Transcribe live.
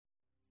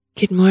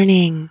Good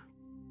morning.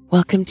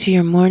 Welcome to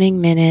your morning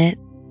minute.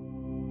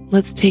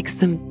 Let's take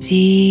some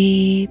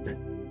deep,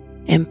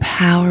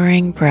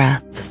 empowering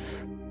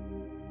breaths.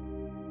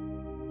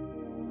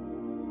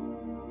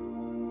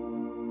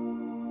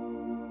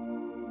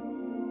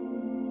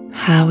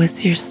 How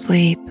was your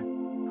sleep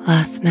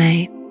last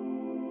night?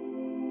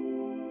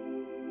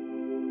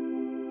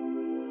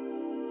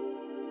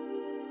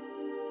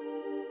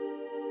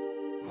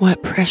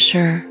 What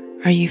pressure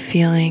are you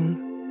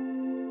feeling?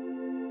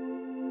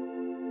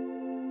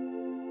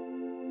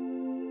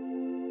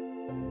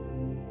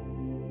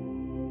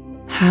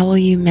 How will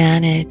you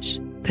manage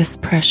this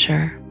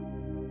pressure?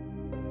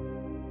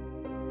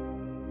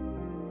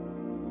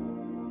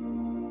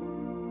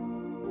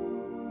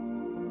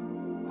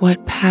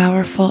 What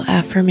powerful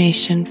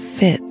affirmation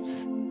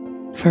fits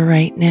for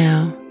right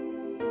now?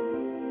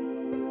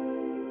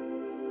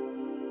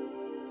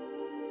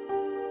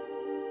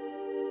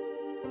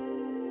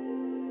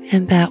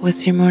 And that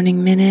was your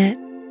morning minute.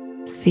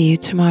 See you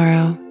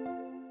tomorrow.